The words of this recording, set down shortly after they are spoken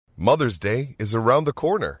Mother's Day is around the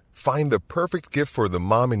corner. Find the perfect gift for the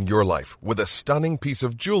mom in your life with a stunning piece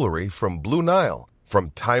of jewelry from Blue Nile.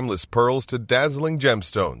 From timeless pearls to dazzling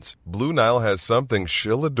gemstones, Blue Nile has something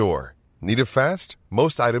she'll adore. Need it fast?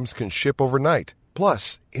 Most items can ship overnight.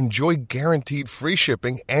 Plus, enjoy guaranteed free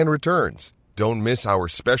shipping and returns. Don't miss our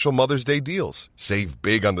special Mother's Day deals. Save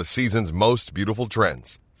big on the season's most beautiful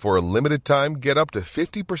trends. For a limited time, get up to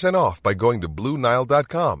 50% off by going to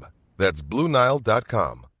BlueNile.com. That's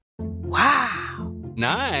BlueNile.com. Wow.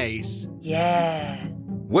 Nice. Yeah.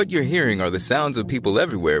 What you're hearing are the sounds of people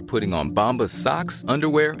everywhere putting on Bombas socks,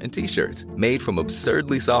 underwear, and T-shirts made from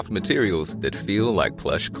absurdly soft materials that feel like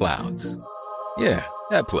plush clouds. Yeah,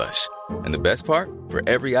 that plush. And the best part? For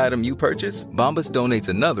every item you purchase, Bombas donates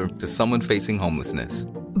another to someone facing homelessness.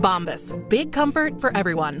 Bombas. Big comfort for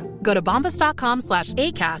everyone. Go to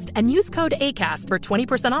bombas.com/ACAST and use code ACAST for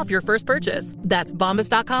 20% off your first purchase. That's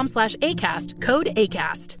bombas.com/ACAST. Code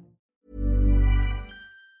ACAST.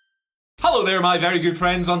 Hello there, my very good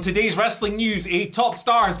friends. On today's wrestling news, a top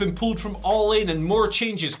star has been pulled from All In and more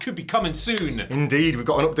changes could be coming soon. Indeed, we've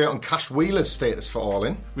got an update on Cash Wheeler's status for All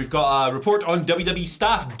In. We've got a report on WWE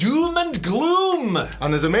staff doom and gloom.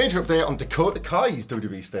 And there's a major update on Dakota Kai's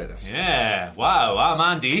WWE status. Yeah, wow, I'm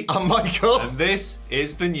Andy. I'm Michael. And this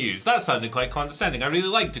is the news. That sounded quite condescending. I really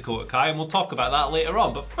like Dakota Kai and we'll talk about that later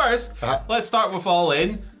on. But first, let's start with All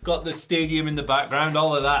In. Got the stadium in the background,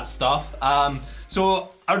 all of that stuff. So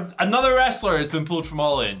another wrestler has been pulled from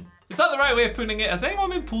All In. Is that the right way of putting it? Has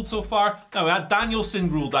anyone been pulled so far? No, we had Danielson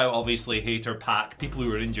ruled out, obviously, Hater, Pac, people who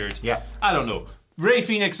were injured. Yeah. I don't know. Ray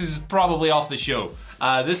Phoenix is probably off the show.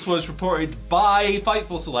 This was reported by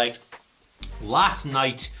Fightful Select last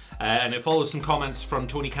night, and it follows some comments from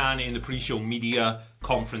Tony Khan in the pre-show media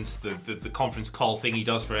conference, the conference call thing he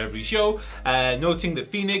does for every show, noting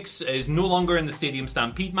that Phoenix is no longer in the Stadium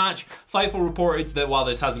Stampede match. Fightful reported that while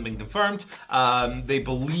this hasn't been confirmed, they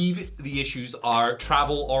believe the issues are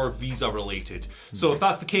travel or visa related. So if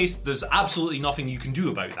that's the case, there's absolutely nothing you can do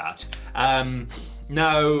about that.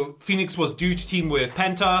 Now, Phoenix was due to team with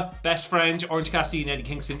Penta, Best Friends, Orange Cassidy and Eddie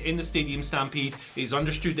Kingston in the Stadium Stampede. It is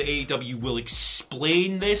understood that AEW will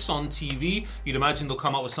explain this on TV. You'd imagine they'll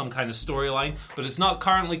come up with some kind of storyline, but it's not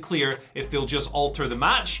currently clear if they'll just alter the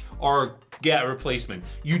match or get a replacement.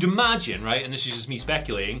 You'd imagine, right, and this is just me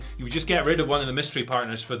speculating, you would just get rid of one of the mystery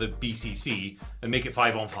partners for the BCC and make it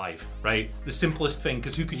 5-on-5, right? The simplest thing,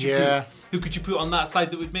 because who could you put on that side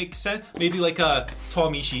that would make sense? Maybe like a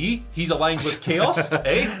Tom Ishii. He's aligned with Chaos,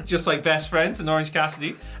 eh? Just like Best Friends and Orange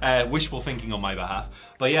Cassidy. Wishful thinking on my behalf.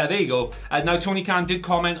 But yeah, there you go. Now, Tony Khan did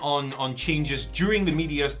comment on changes during the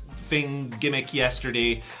media thing gimmick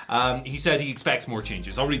yesterday. He said he expects more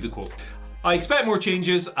changes. I'll read the quote. I expect more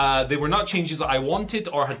changes. They were not changes that I wanted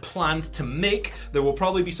or had planned to make. There will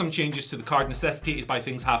probably be some changes to the card necessitated by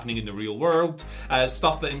things happening in the real world.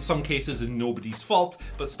 Stuff that in some cases is nobody's fault,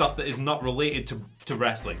 but stuff that is not related to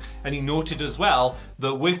wrestling. And he noted as well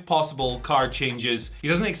that with possible card changes, he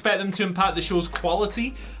doesn't expect them to impact the show's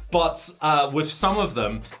quality, but with some of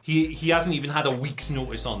them, he hasn't even had a week's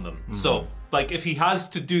notice on them. Mm-hmm. So, like, if he has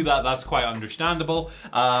to do that, that's quite understandable.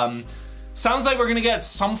 Sounds like we're going to get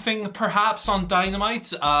something perhaps on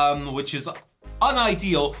Dynamite, which is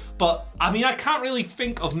unideal, but I mean, I can't really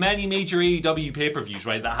think of many major AEW pay-per-views,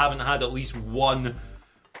 right, that haven't had at least one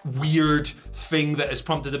weird thing that has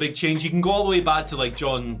prompted a big change. You can go all the way back to like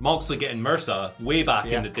John Moxley getting MRSA way back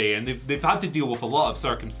in the day, and they've had to deal with a lot of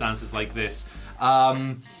circumstances like this.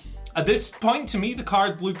 At this point, to me, the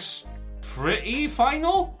card looks pretty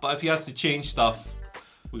final, but if he has to change stuff,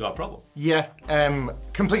 we got a problem. Yeah,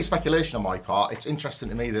 complete speculation on my part. It's interesting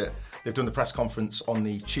to me that they've done the press conference on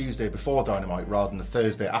the Tuesday before Dynamite rather than the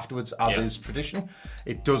Thursday afterwards, as is tradition.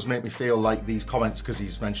 It does make me feel like these comments, because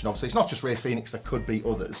he's mentioned, obviously, it's not just Ray Phoenix, there could be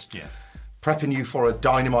others. Yeah. Prepping you for a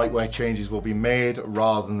Dynamite where changes will be made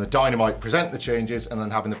rather than the Dynamite present the changes and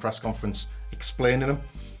then having the press conference explaining them.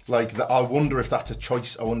 Like, I wonder if that's a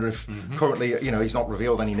choice. I wonder if currently, he's not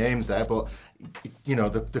revealed any names there, but,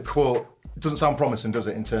 the quote doesn't sound promising, does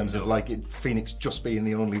it, in terms of, Phoenix just being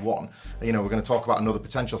the only one. We're going to talk about another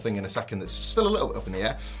potential thing in a second that's still a little bit up in the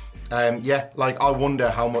air. I wonder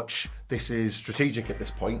how much this is strategic at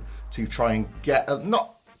this point to try and get,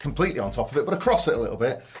 not completely on top of it, but across it a little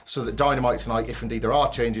bit, so that Dynamite tonight, if indeed there are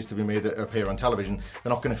changes to be made that appear on television,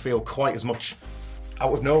 they're not going to feel quite as much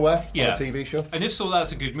out of nowhere on a TV show. And if so,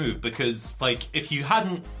 that's a good move, because if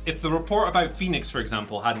the report about Phoenix, for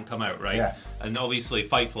example, hadn't come out, right? Yeah. And obviously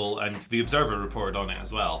Fightful and The Observer reported on it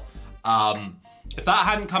as well. If that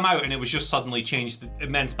hadn't come out and it was just suddenly changed,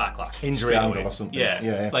 immense backlash. Injury angle or something.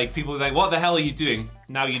 Yeah. Like, people were like, what the hell are you doing?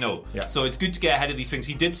 Now you know. Yeah. So it's good to get ahead of these things.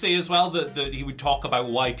 He did say as well that he would talk about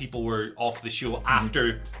why people were off the show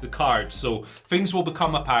after the card. So things will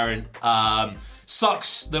become apparent.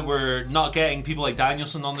 Sucks that we're not getting people like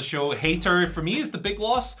Danielson on the show. Hater, for me, is the big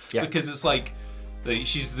loss. Yeah. Because it's like,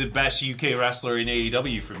 she's the best UK wrestler in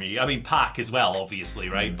AEW for me. I mean, Pac as well, obviously,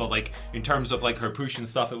 right? But like, in terms of like her push and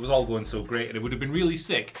stuff, it was all going so great, and it would have been really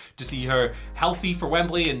sick to see her healthy for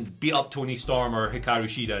Wembley and beat up Toni Storm or Hikaru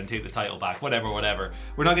Shida and take the title back. Whatever.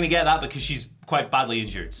 We're not going to get that because she's quite badly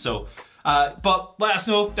injured. So, but let us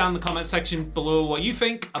know down in the comment section below what you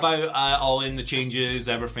think about All In, the changes,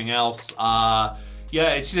 everything else.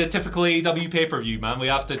 Yeah, it's a typical AEW pay-per-view, man. We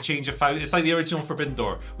have to change it's like the original Forbidden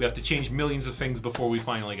Door. We have to change millions of things before we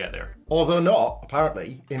finally get there. Although not,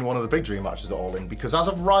 apparently, in one of the big dream matches at All In, because as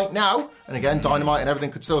of right now, and again, Dynamite and everything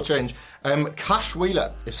could still change, Cash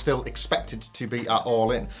Wheeler is still expected to be at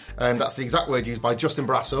All In. That's the exact word used by Justin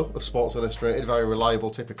Brasso of Sports Illustrated, very reliable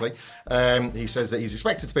typically. He says that he's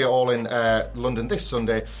expected to be at All In London this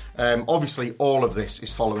Sunday. Obviously, all of this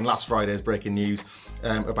is following last Friday's breaking news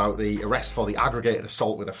about the arrest for the aggravated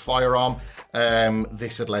assault with a firearm.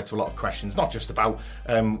 This had led to a lot of questions, not just about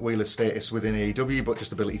Wheeler's status within AEW, but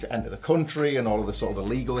just ability to enter the country and all of the sort of the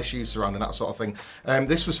legal issues surrounding that sort of thing.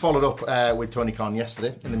 This was followed up with Tony Khan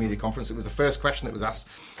yesterday in the media conference. It was the first question that was asked.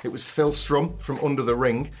 It was Phil Strum from Under the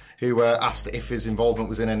Ring who asked if his involvement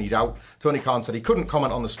was in any doubt. Tony Khan said he couldn't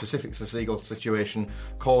comment on the specifics of the Seagull situation,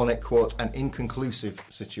 calling it, quote, an inconclusive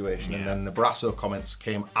situation. Yeah. And then the Brasso comments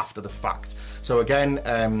came after the fact. So again,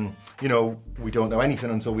 we don't know anything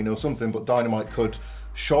until we know something, but Dynamite could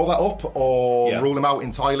shore that up or rule him out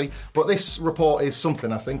entirely. But this report is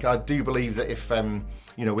something, I think. I do believe that if,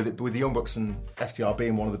 with the Young Bucks and FTR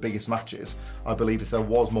being one of the biggest matches, I believe if there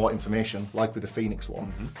was more information, like with the Phoenix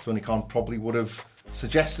one, Tony Khan probably would have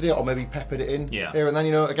suggested it or maybe peppered it in here and then.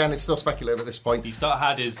 Again, it's still speculative at this point. He's not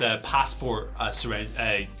had his passport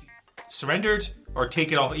surrendered or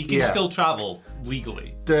taken off. He can still travel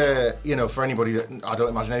legally. For anybody that, I don't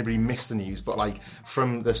imagine anybody missed the news, but like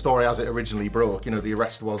from the story as it originally broke, the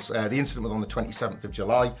arrest was, the incident was on the 27th of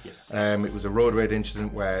July. Yes. It was a road rage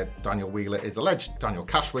incident where Daniel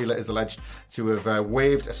Cash Wheeler is alleged to have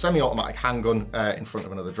waved a semi-automatic handgun in front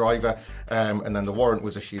of another driver, and then the warrant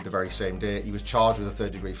was issued the very same day. He was charged with a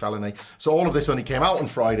third-degree felony. So all of this only came out on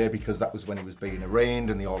Friday because that was when he was being arraigned,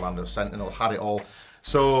 and the Orlando Sentinel had it all.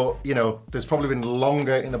 So, there's probably been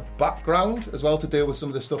longer in the background as well to deal with some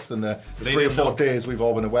of the stuff than the 3 or 4 days we've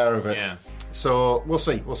all been aware of it. Yeah. So we'll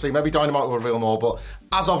see. Maybe Dynamite will reveal more, but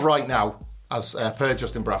as of right now, as per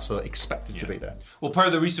Justin Brasso, expected to be there. Well, per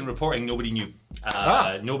the recent reporting, nobody knew.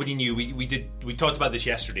 Nobody knew. We talked about this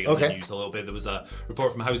yesterday on the news a little bit. There was a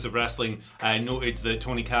report from House of Wrestling noted that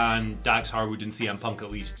Tony Khan, Dax Harwood, and CM Punk at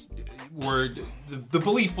least were. The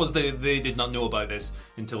belief was they did not know about this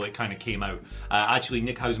until it kind of came out. Actually,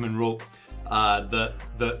 Nick Hausman wrote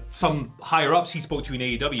that some higher ups he spoke to in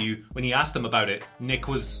AEW, when he asked them about it, Nick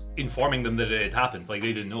was informing them that it had happened. Like,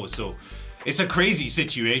 they didn't know. So it's a crazy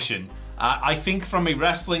situation. I think from a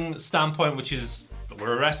wrestling standpoint, which is,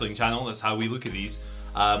 we're a wrestling channel, that's how we look at these.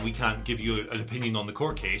 We can't give you an opinion on the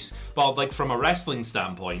court case, but like from a wrestling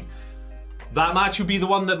standpoint, that match would be the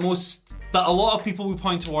one that a lot of people would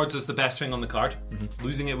point towards as the best thing on the card. Mm-hmm.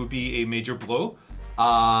 Losing it would be a major blow.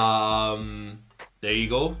 There you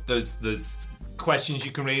go. There's questions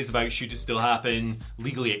you can raise about should it still happen.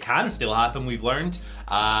 Legally, it can still happen, we've learned.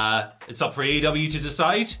 It's up for AEW to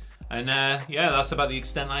decide. And that's about the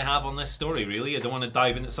extent I have on this story, really. I don't want to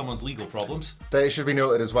dive into someone's legal problems. They should be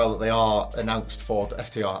noted as well that they are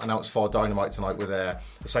FTR announced for Dynamite tonight with a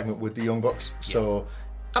segment with the Young Bucks. So,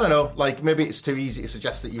 I don't know, maybe it's too easy to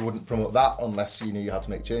suggest that you wouldn't promote that unless you knew you had to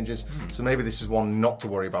make changes. So maybe this is one not to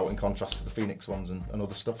worry about in contrast to the Phoenix ones and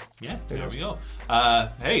other stuff. Yeah, there we go.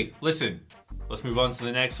 Hey, listen. Let's move on to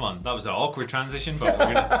the next one. That was an awkward transition, but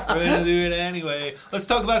we're gonna do it anyway. Let's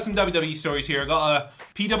talk about some WWE stories here. I got a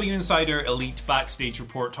PW Insider Elite backstage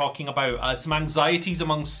report talking about some anxieties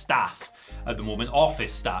among staff at the moment,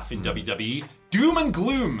 office staff in WWE. Doom and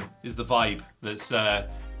gloom is the vibe that's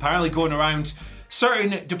apparently going around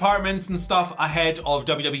certain departments and stuff ahead of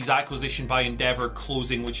WWE's acquisition by Endeavor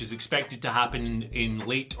closing, which is expected to happen in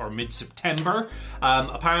late or mid-September.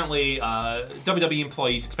 Apparently, WWE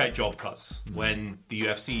employees expect job cuts when the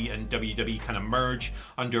UFC and WWE kind of merge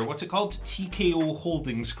under, what's it called? TKO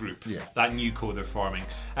Holdings Group. Yeah. That new co they're forming.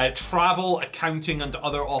 Travel, accounting, and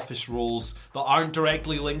other office roles that aren't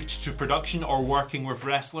directly linked to production or working with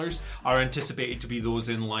wrestlers are anticipated to be those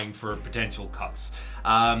in line for potential cuts.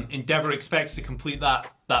 Endeavor expects to complete complete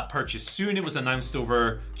that purchase soon. It was announced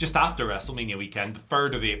over just after WrestleMania weekend, the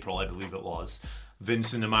 3rd of April, I believe it was.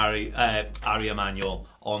 Vince and Ari Emanuel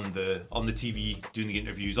on the TV doing the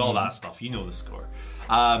interviews, all that stuff. You know the score.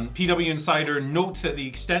 PW Insider notes that the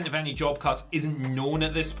extent of any job cuts isn't known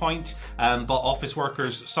at this point, but office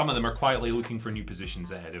workers, some of them are quietly looking for new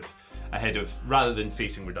positions ahead of rather than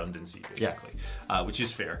facing redundancy, basically, which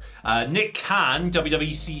is fair. Nick Khan, WWE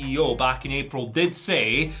CEO, back in April, did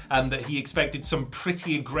say that he expected some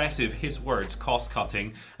pretty aggressive, his words, cost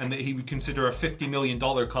cutting, and that he would consider a $50 million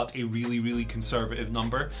cut a really, really conservative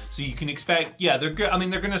number. So you can expect, they're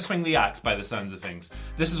going to swing the axe by the sounds of things.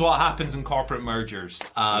 This is what happens in corporate mergers.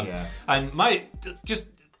 And just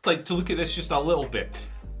like to look at this just a little bit.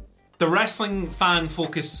 The wrestling fan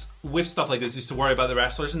focus with stuff like this is to worry about the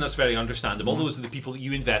wrestlers, and that's very understandable. Those are the people that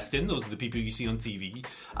you invest in. Those are the people you see on TV.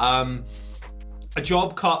 A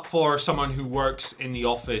job cut for someone who works in the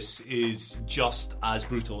office is just as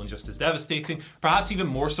brutal and just as devastating, perhaps even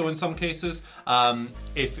more so in some cases.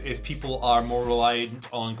 If people are more reliant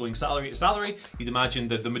on going salary to salary, you'd imagine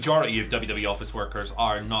that the majority of WWE office workers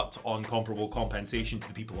are not on comparable compensation to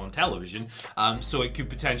the people on television. So it could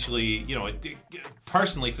potentially,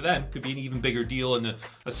 personally for them, could be an even bigger deal and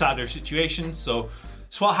a sadder situation. So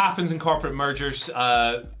it's what happens in corporate mergers.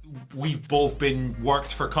 We've both been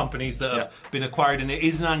worked for companies that have been acquired, and it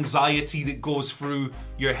is an anxiety that goes through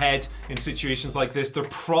your head in situations like this. There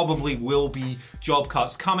probably will be job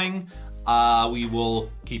cuts coming. We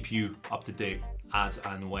will keep you up to date as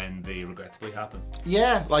and when they regrettably happen.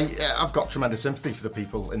 Yeah, I've got tremendous sympathy for the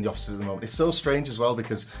people in the offices at the moment. It's so strange as well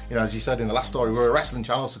because, as you said in the last story, we're a wrestling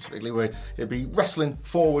channel, so typically it'd be wrestling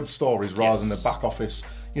forward stories rather than the back office,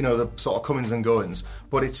 the sort of comings and goings.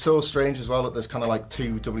 But it's so strange as well that there's kind of like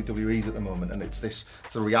two WWEs at the moment, and it's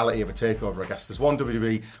the reality of a takeover, I guess. There's one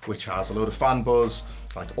WWE which has a load of fan buzz,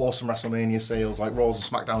 like awesome WrestleMania sales, like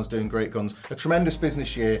Raws and SmackDowns doing great guns, a tremendous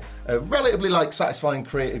business year, a relatively satisfying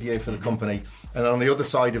creative year for the company. And then on the other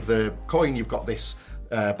side of the coin, you've got this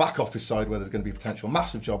back office side where there's going to be potential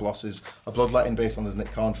massive job losses, a bloodletting based on those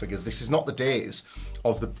Nick Khan figures. This is not the days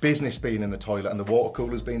of the business being in the toilet and the water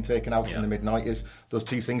coolers being taken out in the mid-90s. Those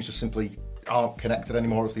two things just simply aren't connected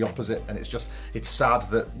anymore. It's the opposite, and it's sad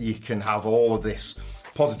that you can have all of this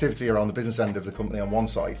positivity around the business end of the company on one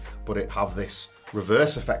side, but it have this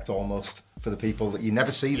reverse effect almost for the people that you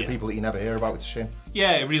never see, the people that you never hear about. It's a shame.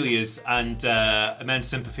 Yeah, it really is, and immense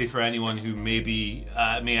sympathy for anyone who may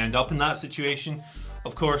end up in that situation.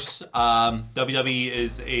 Of course, WWE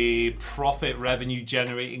is a profit revenue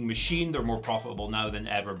generating machine. They're more profitable now than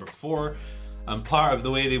ever before. And part of the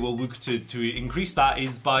way they will look to increase that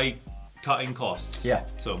is by cutting costs. Yeah.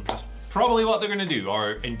 So that's probably what they're going to do,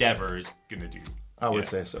 or Endeavour is going to do. I would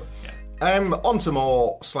say so. Yeah. On to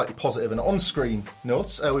more slightly positive and on-screen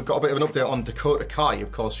notes. We've got a bit of an update on Dakota Kai.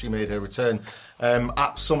 Of course, she made her return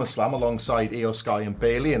at SummerSlam alongside Io Sky and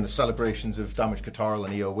Bayley in the celebrations of Damage Guitar and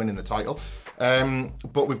Io winning the title.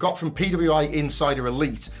 But we've got from PWI Insider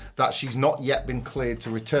Elite that she's not yet been cleared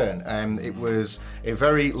to return. It was a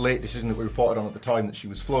very late decision that we reported on at the time that she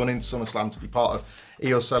was flown into SummerSlam to be part of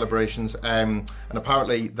Io's celebrations. And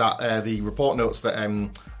apparently that the report notes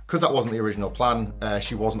that because that wasn't the original plan,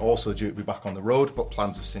 she wasn't also due to be back on the road, but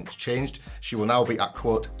plans have since changed. She will now be at,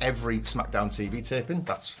 quote, every SmackDown TV taping.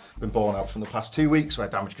 That's been borne out from the past 2 weeks, where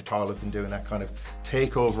Damage Guitar have been doing their kind of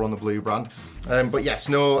takeover on the blue brand. But yes,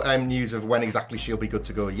 no news of when exactly she'll be good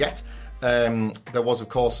to go yet. There was, of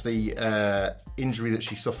course, the injury that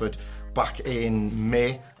she suffered back in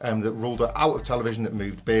May that ruled her out of television, that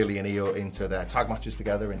moved Bayley and Io into their tag matches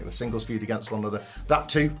together, into a singles feud against one another. That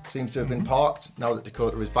too seems to have been parked now that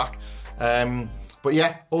Dakota is back. But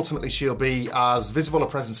yeah, ultimately she'll be as visible a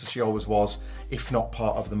presence as she always was, if not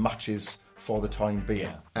part of the matches for the time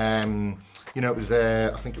being. It was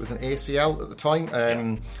I think it was an ACL at the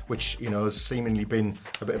time, which has seemingly been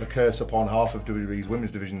a bit of a curse upon half of WWE's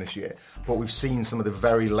women's division this year. But we've seen some of the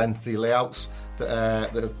very lengthy layouts that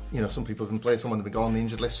have, some people have been played, some have been gone on the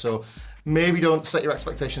injured list. So maybe don't set your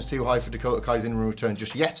expectations too high for Dakota Kai's in return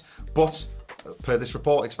just yet. But per this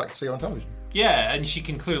report, expect to see her on television. Yeah, and she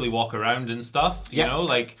can clearly walk around and stuff.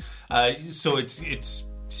 So it's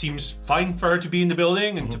seems fine for her to be in the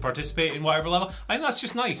building and to participate in whatever level. I think that's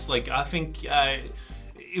just nice. I think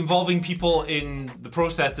involving people in the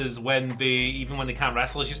processes when they can't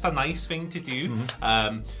wrestle is just a nice thing to do.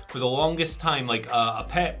 For the longest time, a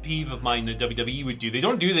pet peeve of mine that WWE would do, they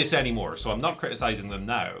don't do this anymore, so I'm not criticizing them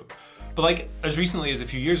now, But like as recently as a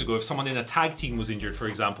few years ago, if someone in a tag team was injured, for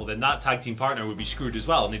example, then that tag team partner would be screwed as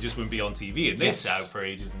well, and they just wouldn't be on TV, and they'd sit out for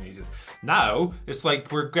ages and ages. Now it's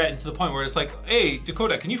like we're getting to the point where it's like, hey,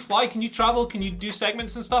 Dakota, can you fly? Can you travel? Can you do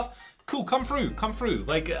segments and stuff? Cool, come through.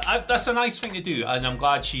 Like that's a nice thing to do, and I'm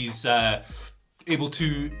glad she's able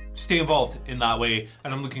to stay involved in that way,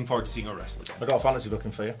 and I'm looking forward to seeing her wrestle again. I got a fantasy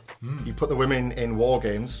booking for you. You put the women in War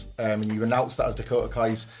Games, and you announce that as Dakota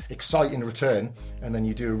Kai's exciting return, and then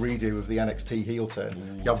you do a redo of the NXT heel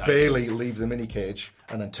turn. You barely leave the mini cage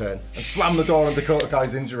and then turn and slam the door on Dakota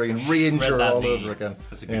Kai's injury and re-injure her all over again.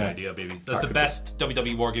 That's a good idea, baby. That's the best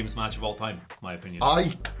WWE War Games match of all time, in my opinion.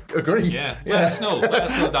 I agree. Yeah. Let us know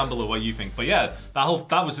down below what you think. But yeah,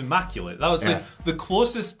 that was immaculate. That was like the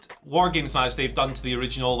closest War Games match they've done to the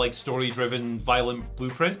original like story-driven violent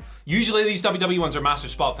blueprint. Usually these WWE ones are massive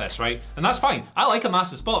spot fest, right? And that's fine. I like a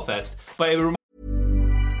massive spot fest, but it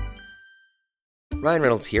Ryan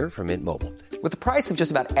Reynolds here from Mint Mobile. With the price of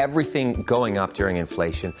just about everything going up during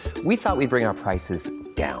inflation, we thought we'd bring our prices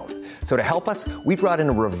down. So to help us, we brought in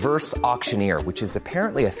a reverse auctioneer, which is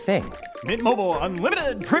apparently a thing. Mint Mobile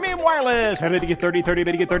Unlimited Premium Wireless. How to get 30, 30,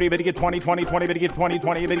 bit to get 30, bit to get 20, 20, 20, bit to get 20,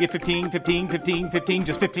 20, bit to get 15, 15, 15, 15,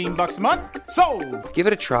 just $15 a month? Sold! Give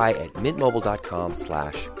it a try at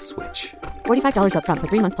mintmobile.com/switch. $45 up front for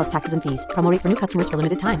 3 months plus taxes and fees. Promo rate for new customers for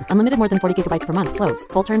limited time. Unlimited more than 40 gigabytes per month. Slows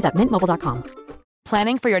full terms at mintmobile.com.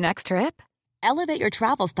 Planning for your next trip? Elevate your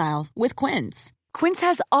travel style with Quince. Quince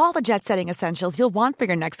has all the jet-setting essentials you'll want for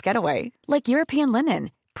your next getaway, like European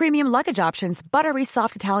linen, premium luggage options, buttery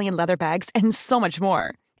soft Italian leather bags, and so much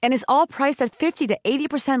more. And is all priced at 50 to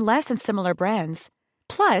 80% less than similar brands.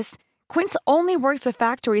 Plus, Quince only works with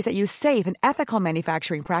factories that use safe and ethical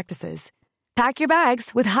manufacturing practices. Pack your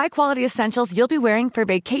bags with high-quality essentials you'll be wearing for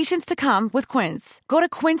vacations to come with Quince. Go to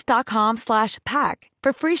quince.com/pack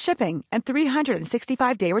for free shipping and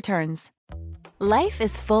 365-day returns. Life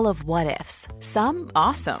is full of what-ifs. Some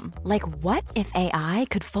awesome, like what if AI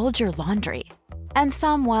could fold your laundry? And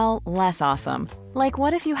some, well, less awesome, like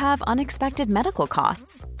what if you have unexpected medical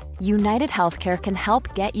costs? United Healthcare can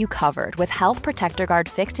help get you covered with Health Protector Guard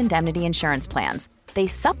fixed indemnity insurance plans. They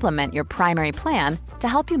supplement your primary plan to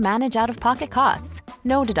help you manage out-of-pocket costs.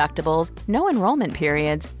 No deductibles, no enrollment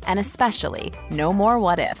periods, and especially no more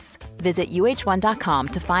what-ifs. Visit uh1.com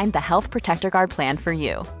to find the Health Protector Guard plan for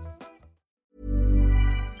you.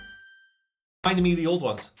 Reminded me of the old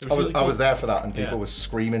ones. I was there for that, and people were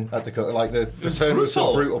screaming at Dakota. Like the turn was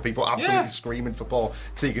so brutal. People absolutely screaming for Paul.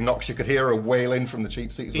 Tegan Knox, you could hear her wailing from the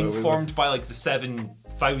cheap seats. Informed by like the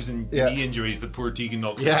 7,000 knee injuries that poor Tegan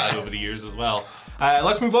Knox has had over the years as well.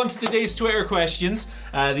 Let's move on to today's Twitter questions.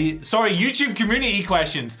 YouTube community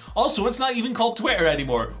questions. Also, it's not even called Twitter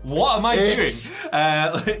anymore. What am I doing?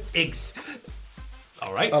 X.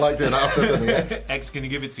 All right. I like doing that after I've done the X. X gonna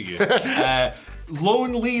give it to you.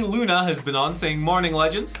 Lonely Luna has been on saying, "Morning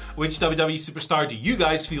legends, which WWE superstar do you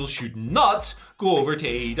guys feel should not go over to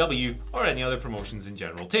AEW or any other promotions in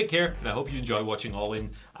general? Take care, and I hope you enjoy watching All In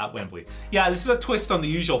at Wembley." Yeah, this is a twist on the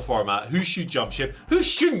usual format. Who should jump ship? Who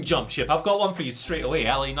shouldn't jump ship? I've got one for you straight away.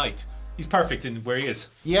 LA Knight. He's perfect in where he is.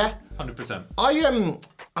 Yeah. 100%.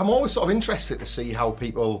 I'm always sort of interested to see how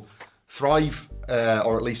people thrive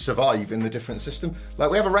or at least survive in the different system.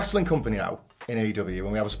 Like, we have a wrestling company now in AEW,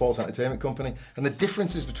 and we have a sports entertainment company, and the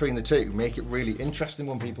differences between the two make it really interesting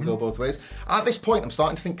when people go both ways. At this point, I'm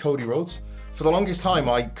starting to think Cody Rhodes. For the longest time,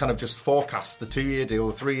 I kind of just forecast the 2-year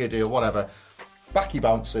deal, the 3-year deal, whatever. Back he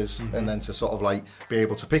bounces, and then to sort of like be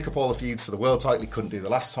able to pick up all the feuds for the world title he couldn't do the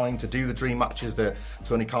last time, to do the dream matches that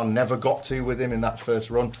Tony Khan never got to with him in that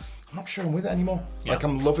first run. I'm not sure I'm with it anymore. Yeah. Like,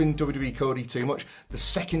 I'm loving WWE Cody too much. The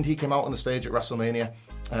second he came out on the stage at WrestleMania,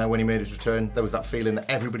 when he made his return, there was that feeling that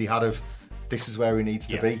everybody had of, this is where he needs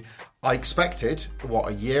to be. I expected,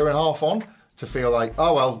 a year and a half on, to feel like,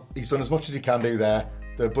 oh, well, he's done as much as he can do there.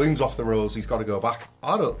 The bloom's off the rose, he's got to go back.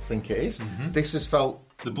 I don't think it is. This has felt...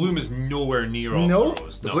 The bloom is nowhere near off the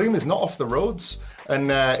rose. The bloom is not off the roads.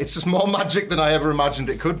 And it's just more magic than I ever imagined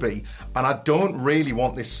it could be. And I don't really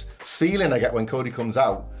want this feeling I get when Cody comes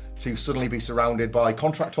out to suddenly be surrounded by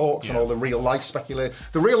contract talks and all the real-life speculation.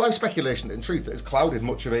 The real-life speculation, in truth, that has clouded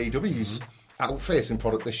much of AEW's out-facing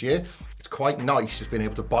product this year. It's quite nice just being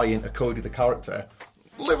able to buy into Cody the character,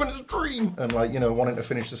 living his dream, and wanting to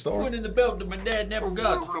finish the story. Winning the belt that my dad never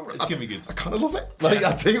got. It's gonna be good. I kind of love it.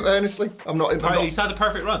 I do, earnestly. He's had a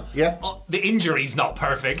perfect run. Yeah. The injury's not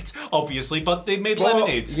perfect, obviously, but they made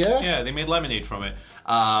lemonade. Yeah, they made lemonade from it.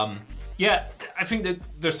 I think that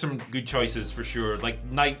there's some good choices for sure.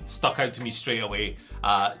 Like, Knight stuck out to me straight away.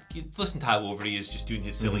 Listen to how over he is just doing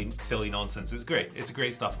his silly nonsense. It's great. It's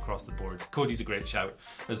great stuff across the board. Cody's a great shout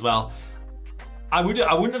as well. I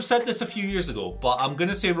wouldn't have said this a few years ago, but I'm going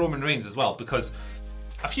to say Roman Reigns as well, because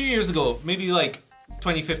a few years ago, maybe like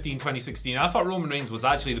 2015, 2016, I thought Roman Reigns was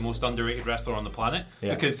actually the most underrated wrestler on the planet,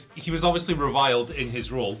 because he was obviously reviled in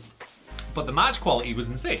his role, but the match quality was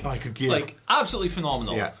insane. I could give. Like, absolutely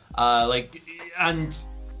phenomenal. Yeah. And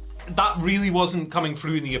that really wasn't coming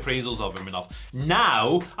through in the appraisals of him enough.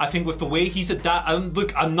 Now, I think with the way he's adapted...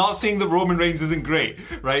 Look, I'm not saying that Roman Reigns isn't great,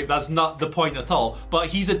 right? That's not the point at all. But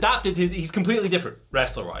he's adapted... He's completely different,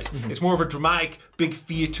 wrestler-wise. Mm-hmm. It's more of a dramatic, big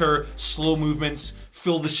theatre, slow movements,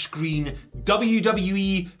 fill the screen,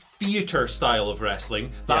 WWE theatre style of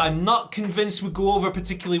wrestling that I'm not convinced would go over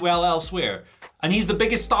particularly well elsewhere. And he's the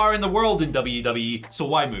biggest star in the world in WWE, so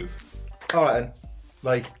why move? All right, then.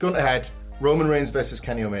 Like, gun to head... Roman Reigns versus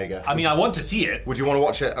Kenny Omega. I mean, I want to see it. Would you want to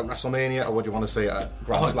watch it at WrestleMania, or would you want to see it at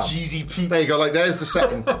Grand Slam? GZP. There you go. Like, there's the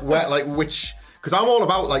setting. Where, like, which... Because I'm all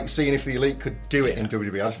about, like, seeing if the Elite could do it in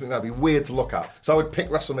WWE. I just think that'd be weird to look at. So I would pick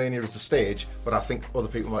WrestleMania as the stage, but I think other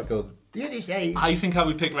people might go, I think I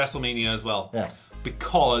would pick WrestleMania as well. Yeah.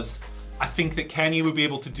 Because I think that Kenny would be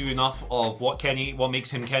able to do enough of what makes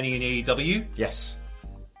him Kenny in AEW. Yes.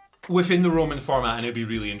 Within the Roman format, and it'd be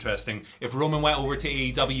really interesting if Roman went over to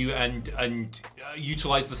AEW and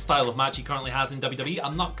utilised the style of match he currently has in WWE.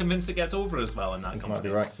 I'm not convinced it gets over as well in that company. You might be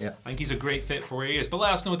right, yeah. I think he's a great fit for where he is. But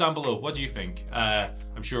let us know down below. What do you think?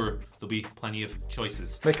 I'm sure there'll be plenty of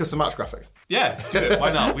choices. Make us some match graphics. Yeah, do it.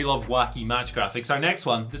 Why not? We love wacky match graphics. Our next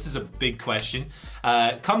one, this is a big question,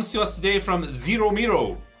 comes to us today from Zero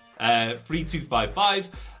Miro,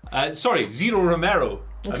 3255. Zero Romero.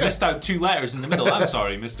 Okay. I missed out 2 letters in the middle. I'm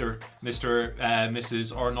sorry, Mr.,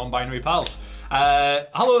 Mrs. or non-binary pals.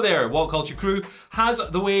 Hello there, What Culture crew. Has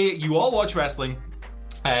the way you all watch wrestling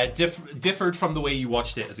differed from the way you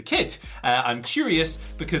watched it as a kid? I'm curious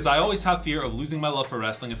because I always have fear of losing my love for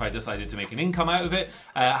wrestling if I decided to make an income out of it.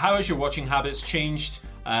 How has your watching habits changed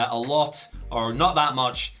a lot or not that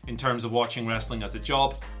much in terms of watching wrestling as a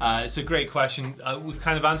job? It's a great question. We've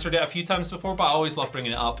kind of answered it a few times before, but I always love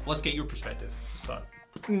bringing it up. Let's get your perspective to start.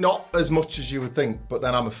 Not as much as you would think, but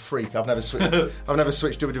then I'm a freak. I've never switched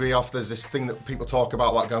WWE off. There's this thing that people talk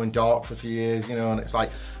about, like going dark for a few years, you know, and it's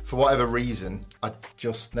like, for whatever reason, I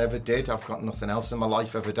just never did. I've got nothing else in my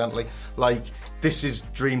life, evidently. Like, this is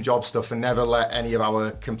dream job stuff, and never let any of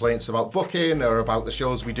our complaints about booking or about the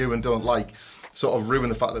shows we do and don't like sort of ruin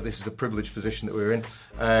the fact that this is a privileged position that we're in.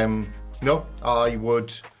 No, I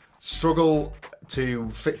would struggle to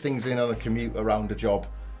fit things in on a commute around a job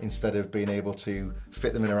instead of being able to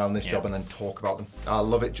fit them in around this job and then talk about them. I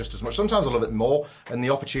love it just as much. Sometimes I love it more, and the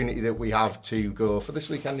opportunity that we have to go for this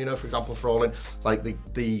weekend, you know, for example, for All In, like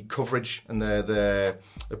the coverage and the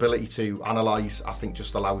ability to analyse, I think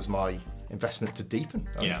just allows my investment to deepen.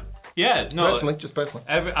 Yeah, no. Personally.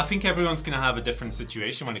 I think everyone's going to have a different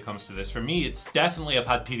situation when it comes to this. For me, it's definitely, I've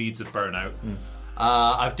had periods of burnout.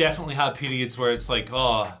 I've definitely had periods where it's like,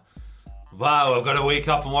 oh, wow, I've got to wake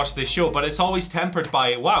up and watch this show. But it's always tempered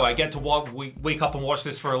by, wow, I get to wake up and watch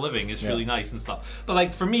this for a living. It's really nice and stuff. But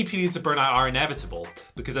like, for me, periods of burnout are inevitable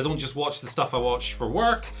because I don't just watch the stuff I watch for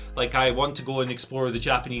work. Like, I want to go and explore the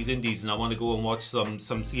Japanese indies, and I want to go and watch some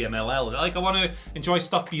CMLL. Like, I want to enjoy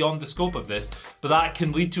stuff beyond the scope of this. But that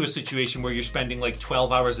can lead to a situation where you're spending like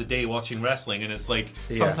 12 hours a day watching wrestling, and it's like,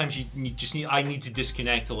 sometimes I need to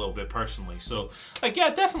disconnect a little bit personally. So, like,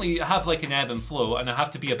 yeah, definitely have like an ebb and flow, and I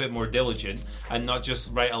have to be a bit more diligent and not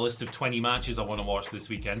just write a list of 20 matches I want to watch this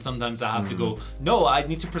weekend. Sometimes I have to go, no, I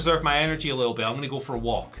need to preserve my energy a little bit. I'm going to go for a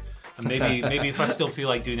walk. And maybe if I still feel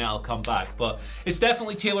like doing it, I'll come back. But it's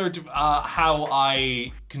definitely tailored how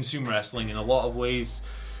I consume wrestling in a lot of ways.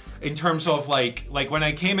 In terms of like when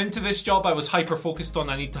I came into this job, I was hyper focused on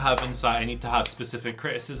I need to have insight, I need to have specific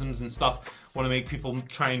criticisms and stuff. I want to make people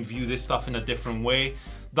try and view this stuff in a different way.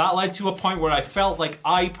 That led to a point where I felt like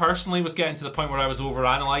I personally was getting to the point where I was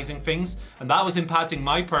overanalyzing things, and that was impacting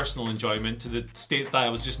my personal enjoyment to the state that I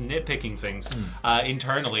was just nitpicking things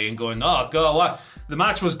internally and going, oh god, what? The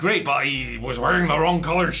match was great, but he was wearing the wrong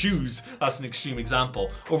colour shoes. That's an extreme example.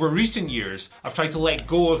 Over recent years, I've tried to let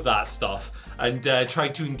go of that stuff and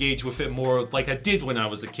tried to engage with it more like I did when I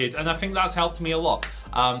was a kid, and I think that's helped me a lot.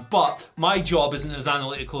 But my job isn't as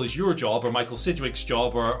analytical as your job or Michael Sidgwick's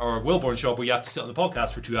job or Wilborn's job, where you have to sit on the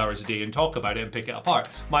podcast for 2 hours a day and talk about it and pick it apart.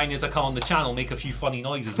 Mine is I come on the channel, make a few funny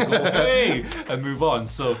noises and go, hey, and move on.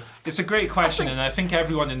 So it's a great question, and I think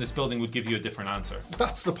everyone in this building would give you a different answer.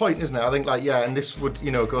 That's the point, isn't it? I think, like, yeah, and this would,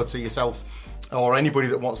 you know, go to yourself or anybody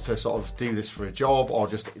that wants to sort of do this for a job or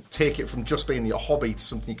just take it from just being your hobby to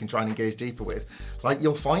something you can try and engage deeper with, like,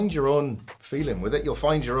 you'll find your own feeling with it. You'll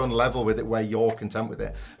find your own level with it where you're content with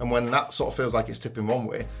it. And when that sort of feels like it's tipping one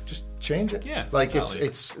way, just change it. Yeah, like exactly.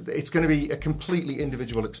 it's going to be a completely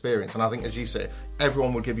individual experience. And I think, as you say,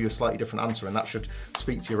 everyone will give you a slightly different answer, and that should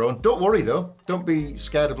speak to your own. Don't worry though. Don't be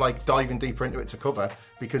scared of like diving deeper into it to cover,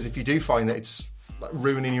 because if you do find that it's like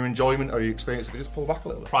ruining your enjoyment or your experience, if you just pull back a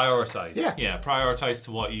little bit. Prioritise. Yeah. Prioritise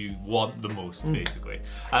to what you want the most, basically.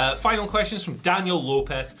 Final question is from Daniel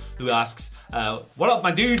Lopez, who asks, what up,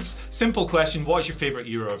 my dudes? Simple question, what is your favourite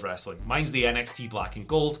era of wrestling? Mine's the NXT Black and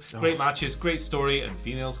Gold. Great matches, great story, and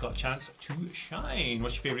females got a chance to shine.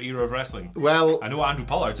 What's your favourite era of wrestling? Well, I know what Andrew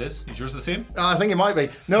Pollard's is. Is yours the same? I think it might be.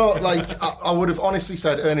 No, like, I would have honestly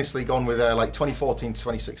said, earnestly gone with like 2014 to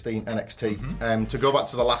 2016 NXT. To go back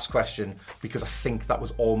to the last question, because I think that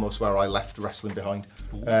was almost where I left wrestling behind.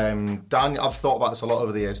 I've thought about this a lot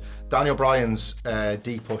over the years. Daniel Bryan's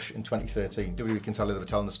D-push in 2013, WWE can tell you they were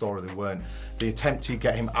telling the story, they weren't. The attempt to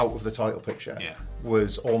get him out of the title picture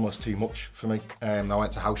was almost too much for me. I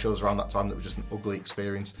went to house shows around that time that was just an ugly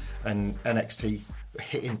experience, and NXT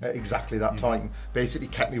hitting at exactly that time basically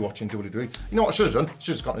kept me watching WWE. You know what I should have done? Should have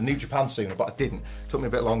just got to New Japan sooner, but I didn't. It took me a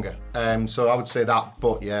bit longer. So I would say that.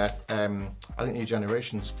 But yeah, I think New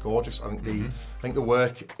Generation's gorgeous. I think the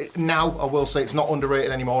work now, I will say, it's not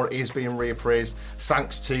underrated anymore. It is being reappraised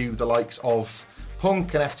thanks to the likes of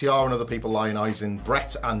Punk and FTR and other people lionising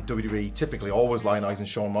Brett, and WWE typically always lionising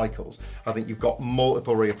Shawn Michaels. I think you've got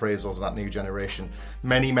multiple reappraisals of that New Generation.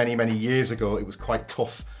 Many, many, many years ago, it was quite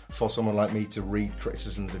tough for someone like me to read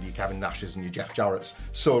criticisms of your Kevin Nashes and your Jeff Jarrett's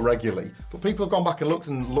so regularly. But people have gone back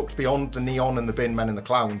and looked beyond the neon and the bin men and the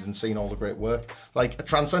clowns and seen all the great work. Like a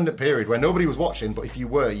transcendent period where nobody was watching, but if you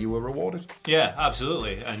were rewarded. Yeah,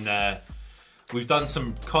 absolutely. And we've done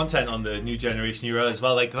some content on the New Generation era as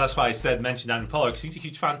well. Like, that's why I mentioned Andrew Pollard, because he's a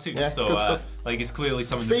huge fan too. Yeah, so good stuff. like, it's clearly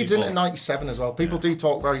something feeds that people... into 97 as well. People do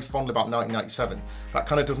talk very fondly about 1997. That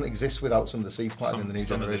kind of doesn't exist without some of the seeds planted in the New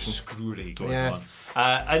Generation. Some of the screwery going on.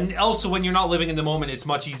 And also, when you're not living in the moment, it's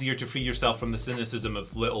much easier to free yourself from the cynicism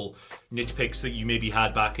of little nitpicks that you maybe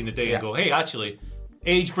had back in the day and go, hey, actually,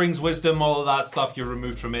 age brings wisdom, all of that stuff, you're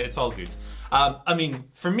removed from it, it's all good. I mean,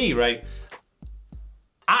 for me, right,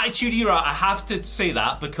 Attitude Era, I have to say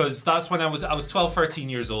that because that's when I was 12, 13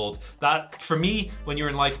 years old. That, for me, when you're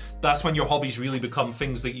in life, that's when your hobbies really become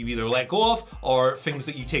things that you either let go of or things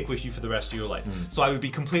that you take with you for the rest of your life. So I would be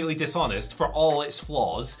completely dishonest, for all its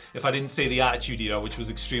flaws, if I didn't say the Attitude Era, which was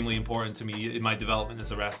extremely important to me in my development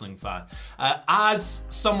as a wrestling fan. As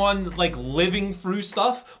someone like living through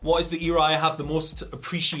stuff, what is the era I have the most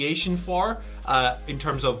appreciation for in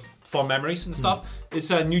terms of fond memories and stuff? It's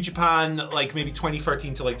New Japan, like maybe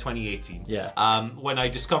 2013 to like 2018. Yeah. When I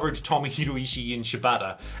discovered Tomohiro Ishii and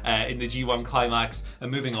Shibata in the G1 Climax, and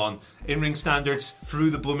moving on, in-ring standards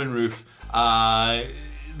through the blooming roof.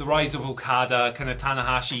 The rise of Okada, kind of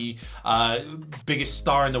Tanahashi, biggest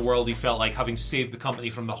star in the world, he felt like, having saved the company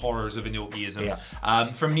from the horrors of Inokiism.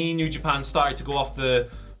 Yeah. For me, New Japan started to go off the...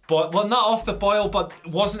 Well, not off the boil, but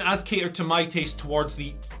wasn't as catered to my taste towards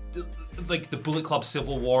the Bullet Club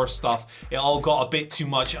Civil War stuff. It all got a bit too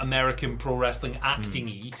much American pro wrestling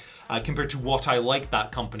acting-y compared to what I liked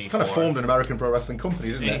that company for. Kind of formed an American pro wrestling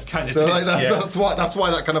company, didn't it? It kind of so did, like, that's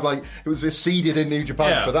why that kind of like, it was seeded in New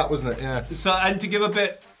Japan for that, wasn't it? Yeah. So, and to give a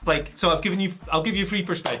bit, like, so I'll give you three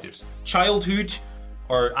perspectives: childhood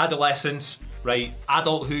or adolescence, right?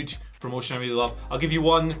 Adulthood, promotion I really love. I'll give you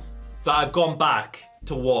one that I've gone back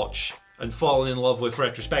to watch and fallen in love with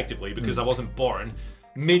retrospectively because I wasn't born.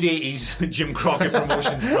 Mid-80s Jim Crockett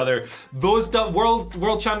Promotions, brother. Those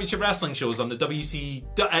World Championship Wrestling shows on the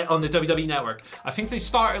WWE Network, I think they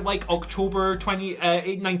started like October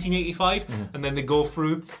 1985, and then they go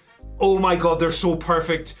through. Oh my god, they're so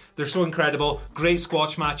perfect. They're so incredible. Great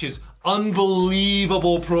squash matches.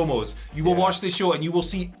 Unbelievable promos. You will watch this show and you will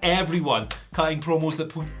see everyone cutting promos that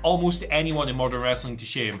put almost anyone in modern wrestling to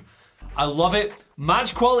shame. I love it.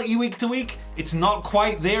 Match quality week to week, it's not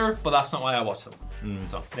quite there, but that's not why I watch them.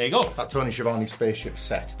 So there you go. That Tony Schiavone spaceship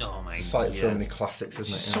set. Oh my god. It's a site of so many classics,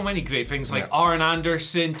 isn't it? So many great things like Arn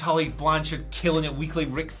Anderson, Tully Blanchard killing it weekly,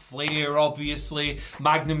 Ric Flair, obviously,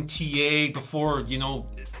 Magnum TA before,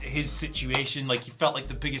 his situation, like he felt like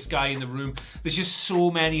the biggest guy in the room. There's just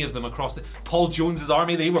so many of them across the... Paul Jones's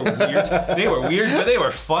Army, they were weird. They were weird, but they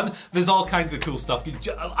were fun. There's all kinds of cool stuff.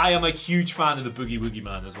 I am a huge fan of the Boogie Woogie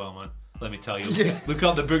Man as well, man. Let me tell you. Yeah. Look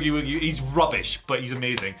up the Boogie Woogie. He's rubbish, but he's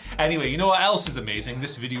amazing. Anyway, you know what else is amazing?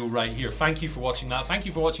 This video right here. Thank you for watching that. Thank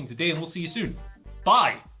you for watching today, and we'll see you soon.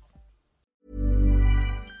 Bye.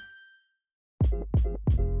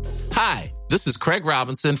 Hi, This is Craig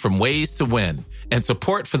Robinson from Ways to Win, and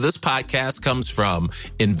support for this podcast comes from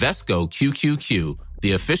Invesco QQQ,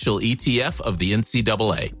 the official ETF of the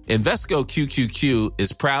NCAA. Invesco QQQ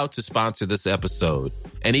is proud to sponsor this episode,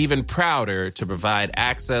 and even prouder to provide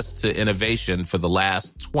access to innovation for the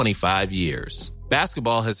last 25 years.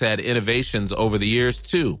 Basketball has had innovations over the years,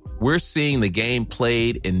 too. We're seeing the game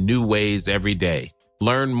played in new ways every day.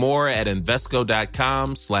 Learn more at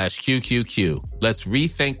Invesco.com/QQQ. Let's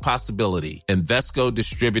rethink possibility. Invesco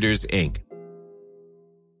Distributors, Inc.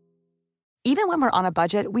 Even when we're on a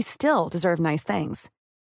budget, we still deserve nice things.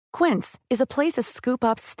 Quince is a place to scoop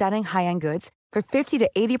up stunning high-end goods for 50 to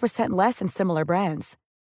 80% less than similar brands.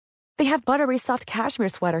 They have buttery soft cashmere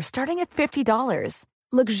sweaters starting at $50,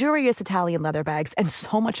 luxurious Italian leather bags, and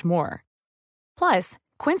so much more. Plus,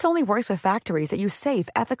 Quince only works with factories that use safe,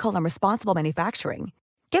 ethical, and responsible manufacturing.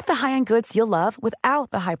 Get the high-end goods you'll love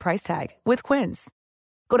without the high price tag with Quince.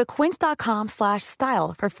 Go to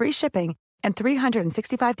quince.com/style for free shipping and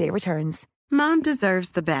 365-day returns. Mom deserves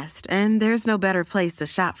the best, and there's no better place to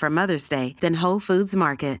shop for Mother's Day than Whole Foods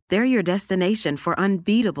Market. They're your destination for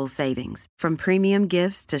unbeatable savings, from premium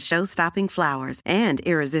gifts to show-stopping flowers and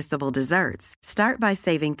irresistible desserts. Start by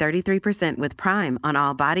saving 33% with Prime on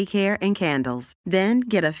all body care and candles. Then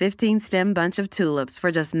get a 15-stem bunch of tulips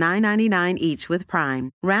for just $9.99 each with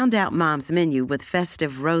Prime. Round out Mom's menu with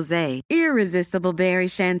festive rosé, irresistible berry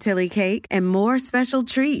chantilly cake, and more special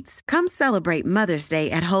treats. Come celebrate Mother's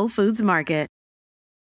Day at Whole Foods Market.